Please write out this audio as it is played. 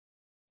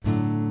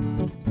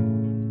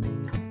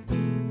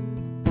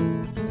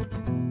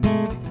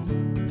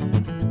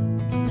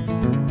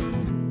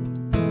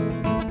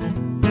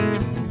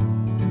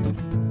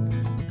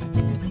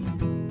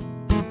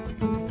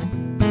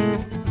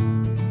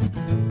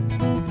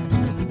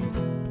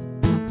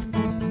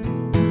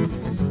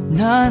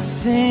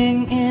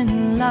Nothing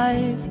in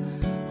life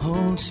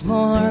holds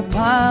more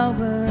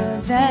power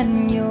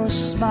than your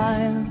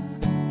smile.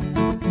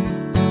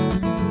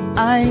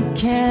 I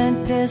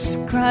can't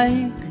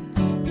describe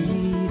it,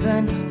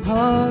 even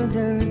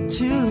harder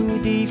to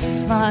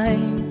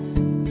define.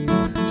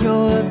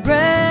 Your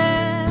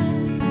breath,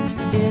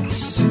 it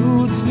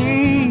soothes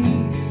me.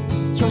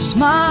 Your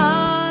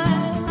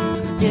smile,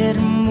 it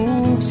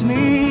moves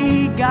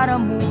me. Gotta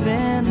move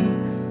in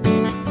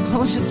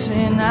closer to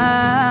you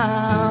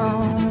now.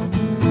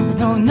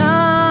 No,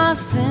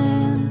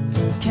 nothing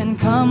can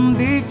come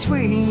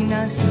between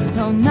us.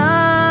 No,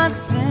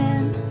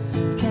 nothing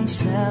can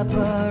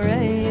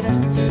separate us.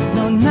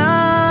 No,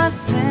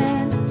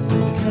 nothing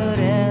could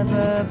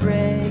ever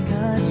break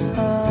us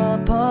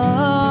apart.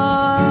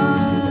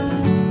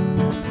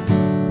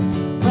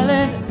 Well,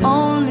 it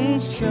only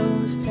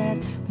shows that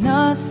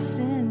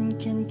nothing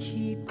can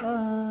keep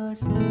us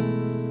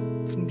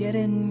from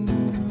getting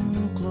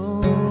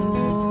close.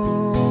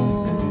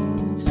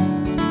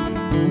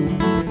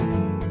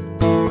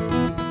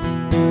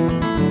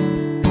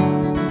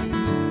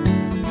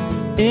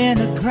 In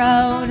a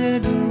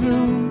crowded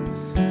room,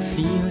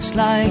 feels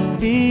like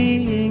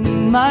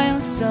being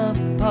miles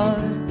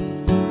apart.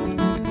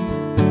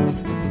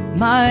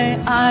 My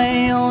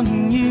eye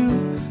on you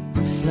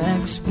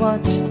reflects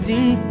what's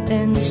deep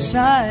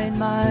inside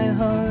my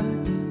heart.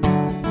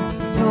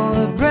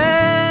 Your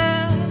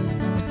breath,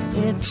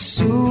 it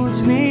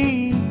soothes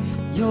me.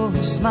 Your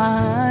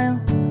smile,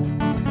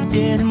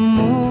 it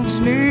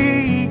moves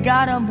me.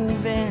 Gotta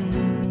move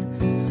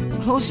in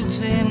closer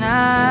to you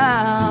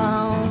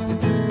now.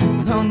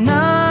 No,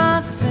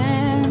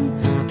 nothing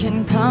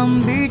can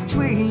come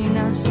between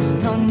us.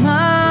 No,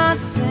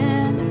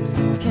 nothing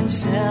can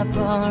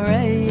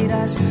separate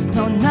us.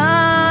 No,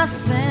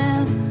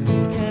 nothing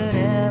could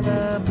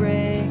ever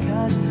break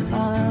us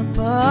apart.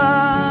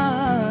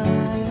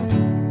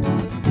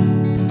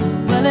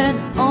 Well, it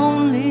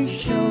only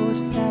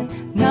shows that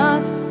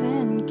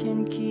nothing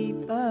can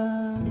keep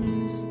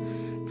us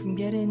from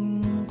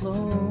getting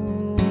close.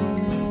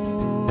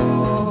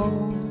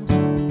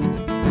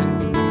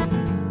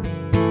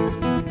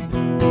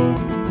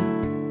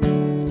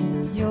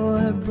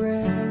 Your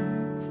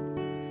breath,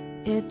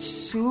 it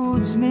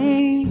soothes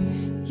me.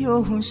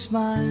 Your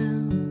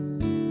smile,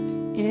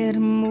 it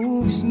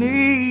moves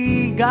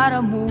me.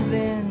 Gotta move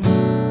in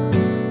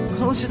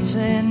closer to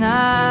you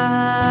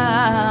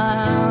now.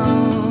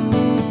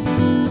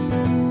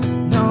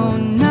 No,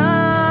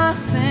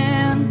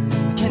 nothing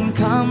can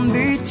come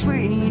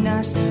between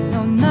us.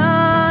 No,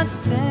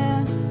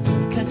 nothing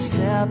could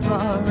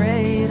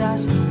separate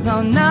us.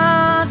 No,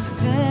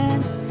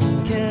 nothing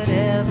could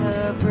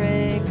ever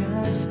break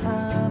us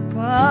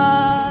apart.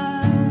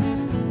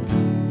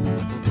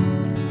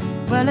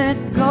 Well, it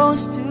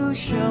goes to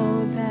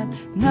show that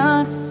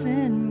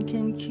nothing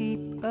can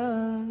keep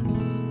us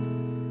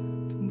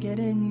from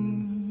getting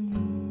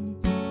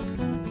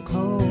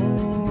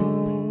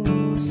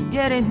close,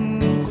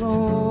 getting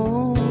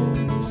close,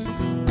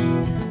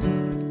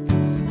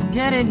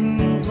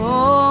 getting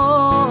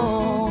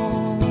close,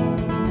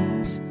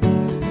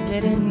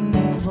 getting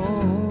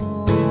close.